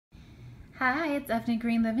Hi, it's Ebony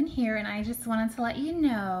Green Living here, and I just wanted to let you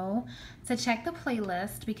know to check the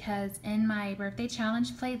playlist because in my birthday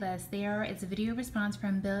challenge playlist there is a video response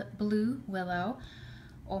from Blue Willow.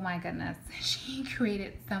 Oh my goodness, she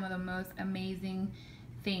created some of the most amazing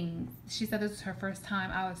things. She said this was her first time.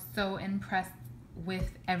 I was so impressed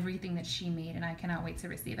with everything that she made, and I cannot wait to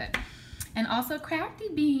receive it. And also Crafty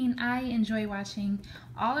Bean, I enjoy watching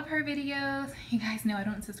all of her videos. You guys know I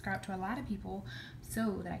don't subscribe to a lot of people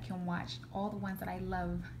so that I can watch all the ones that I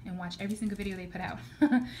love and watch every single video they put out.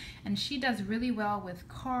 And she does really well with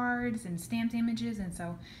cards and stamped images, and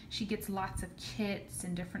so she gets lots of kits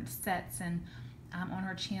and different sets, and on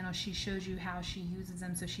her channel she shows you how she uses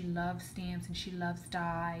them. So she loves stamps and she loves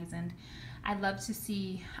dies, and I love to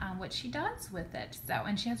see what she does with it. So,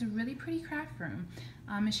 and she has a really pretty craft room,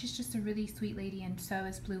 and she's just a really sweet lady, and so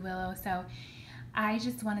is Blue Willow. So I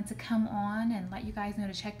just wanted to come on and let you guys know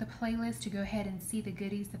to check the playlist to go ahead and see the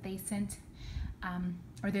goodies that they sent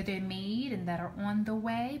or that they made and that are on the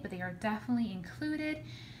way, but they are definitely included.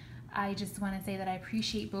 I just want to say that I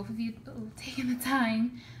appreciate both of you taking the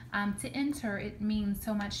time to enter. It means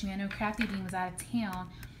so much to me. I know Crafty Bean was out of town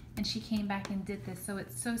and she came back and did this, so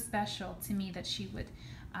it's so special to me that she would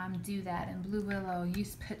do that. And Blue Willow, you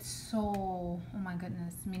put so, oh my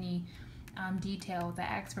goodness, many details. I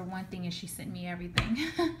asked for one thing and she sent me everything.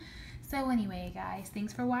 So anyway, guys,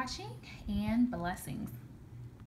 thanks for watching and blessings.